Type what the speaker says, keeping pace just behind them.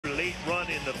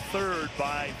the third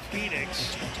by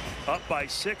Phoenix. Up by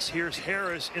 6. Here's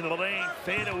Harris in the lane.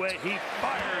 Fade away. He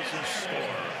fires and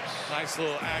scores. Nice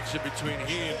little action between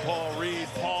he and Paul Reed.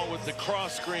 Paul with the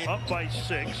cross screen. Up by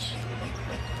 6.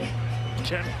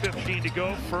 10:15 to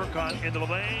go. Furkan into the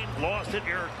lane. Lost it.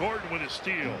 Eric Gordon with a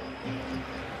steal.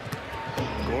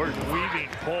 Gordon weaving.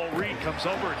 Paul Reed comes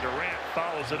over and Durant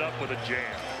follows it up with a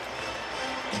jam.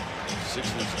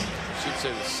 Sixers, I should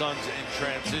say the Suns in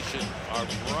transition are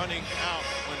running out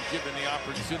when given the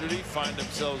opportunity. Find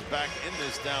themselves back in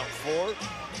this down 4.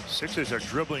 Sixers are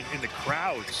dribbling in the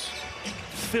crowds.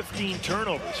 15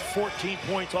 turnovers, 14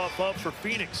 points off of for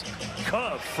Phoenix.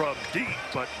 Cove from deep,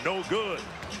 but no good.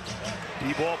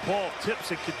 D-ball Paul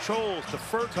tips and controls to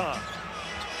Furkan.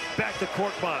 Back to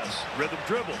Korkmaz. Rhythm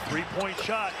dribble, 3-point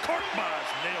shot. Korkmaz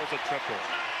nails a triple.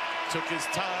 Took his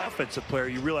time. Offensive player,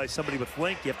 you realize somebody with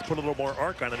length, you have to put a little more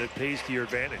arc on it. It pays to your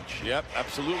advantage. Yep,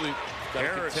 absolutely. Got to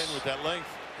Harris. contend with that length.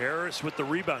 Harris with the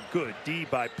rebound. Good. D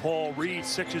by Paul Reed.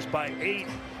 Sixers by 8.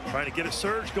 Trying to get a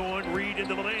surge going. Reed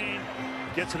into the lane.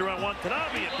 Gets it around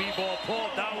Watanabe and B-ball Paul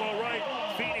down low right.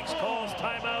 Phoenix calls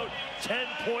timeout.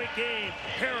 10-point game.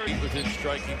 Harris within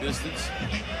striking distance.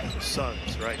 The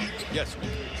Suns, right? Yes.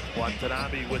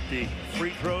 Watanabe with the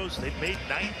free throws. They've made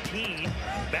 19.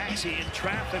 Maxey in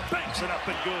traffic. Banks it up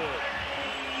and good.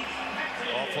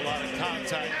 Awful lot of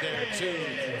contact there, too.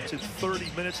 It's in 30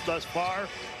 minutes thus far.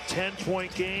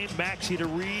 10-point game. Maxey to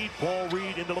Reed. Paul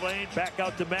Reed into the lane. Back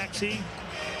out to Maxey.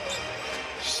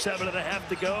 7.5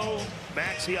 to go.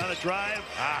 Maxey on a drive.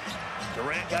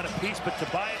 Durant got a piece, but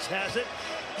Tobias has it.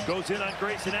 Goes in on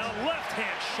Grayson Allen.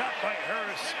 Left-hand shot by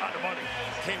Harris on the money.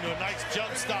 Came to a nice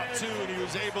jump stop, too, and he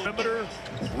was able to... Perimeter.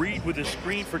 Reed with a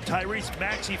screen for Tyrese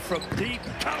Maxey from deep.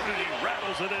 Counted. He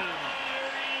rattles it in.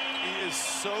 He is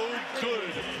so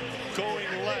good going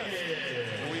left.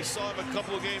 We saw him a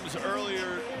couple of games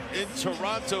earlier in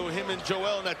Toronto, him and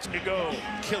Joel, and that's to go.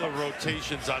 Killer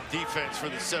rotations on defense for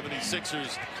the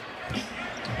 76ers.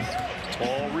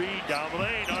 Paul Reed down the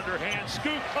lane, underhand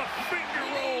scoop, a finger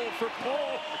roll for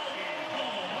Paul.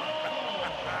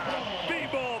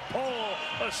 B-ball Paul,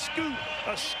 a scoop,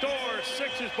 a star,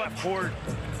 Sixers by 4.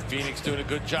 Phoenix doing a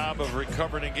good job of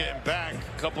recovering and getting back.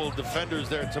 A couple of defenders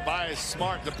there. Tobias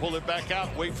smart to pull it back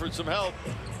out, wait for some help.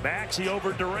 Maxey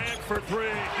over Durant for 3.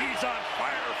 He's on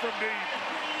fire from deep.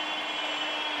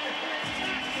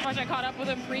 I caught up with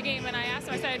him pregame and I asked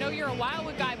him, I said, I know you're a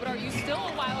Wildwood guy, but are you still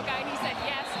a Wildwood guy? And he said,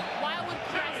 yes. Wildwood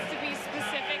press, to be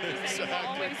specific. He said he will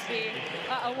always be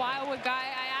a Wildwood guy.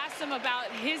 I asked him about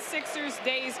his Sixers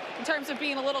days in terms of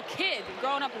being a little kid,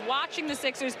 growing up watching the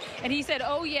Sixers, and he said,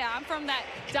 oh yeah, I'm from that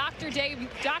Dr. J,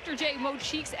 Mo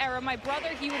Cheeks era. My brother,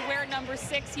 he would wear number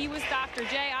 6. He was Dr.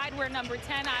 J. I'd wear number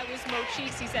 10. I was Mo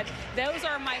Cheeks. He said, those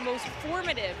are my most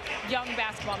formative young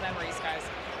basketball memories, guys.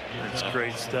 It's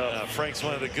great stuff. Frank's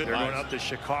one of the good They're lines. going up to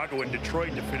Chicago and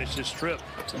Detroit to finish this trip.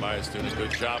 Tobias doing a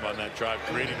good job on that drive,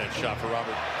 creating that shot for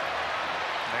Robert.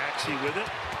 Maxey with it,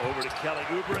 over to Kelly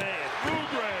Oubre, and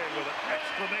Oubre with an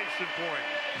exclamation point.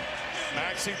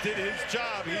 Maxey did his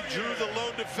job. He drew the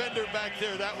lone defender back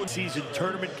there. That was Season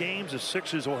tournament games. The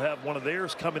Sixers will have one of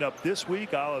theirs coming up this week.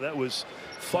 Oh, that was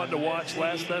fun to watch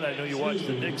last night. I know you watched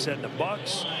the Knicks and the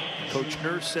Bucks. Coach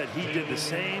Nurse said he did the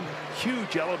same.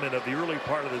 Huge element of the early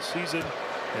part of the season,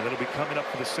 and it'll be coming up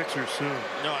for the Sixers soon.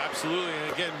 No, absolutely.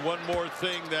 And again, one more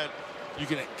thing that you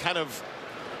can kind of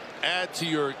add to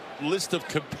your list of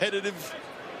competitive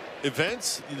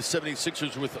events. The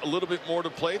 76ers with a little bit more to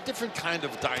play, a different kind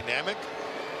of dynamic.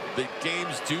 The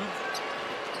games do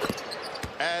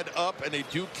add up and they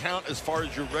do count as far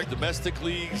as your domestic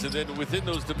leagues, and then within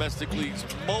those domestic leagues,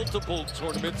 multiple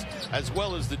tournaments, as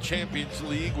well as the Champions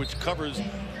League, which covers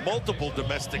multiple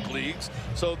domestic leagues.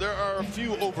 So there are a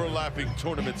few overlapping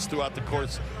tournaments throughout the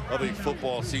course of a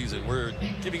football season. We're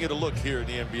giving it a look here in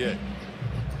the NBA.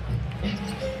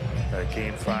 That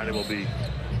game Friday will be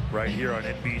right here on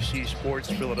NBC Sports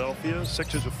Philadelphia.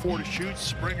 Sixers with 4 to shoot.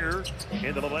 Springer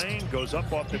into the lane, goes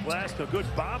up off the glass. No good.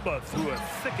 Bamba through a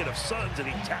thicket of Suns, and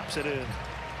he taps it in.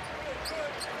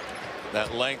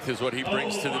 That length is what he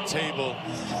brings to the table.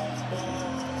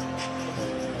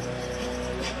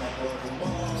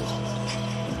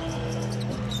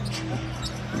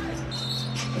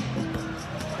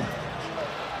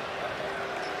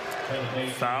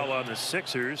 Foul on the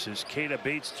Sixers is Keita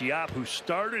Bates-Diop, who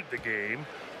started the game,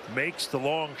 makes the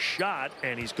long shot,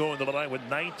 and he's going to the line with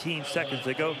 19 seconds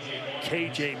to go.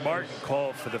 KJ Martin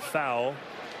called for the foul.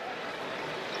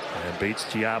 And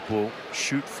Bates-Diop will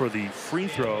shoot for the free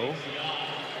throw.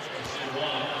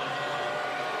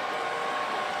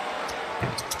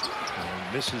 And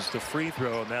Misses the free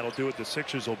throw, and that'll do it. The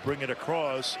Sixers will bring it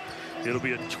across. It'll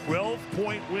be a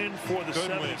 12-point win for the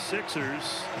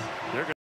 76ers. They're going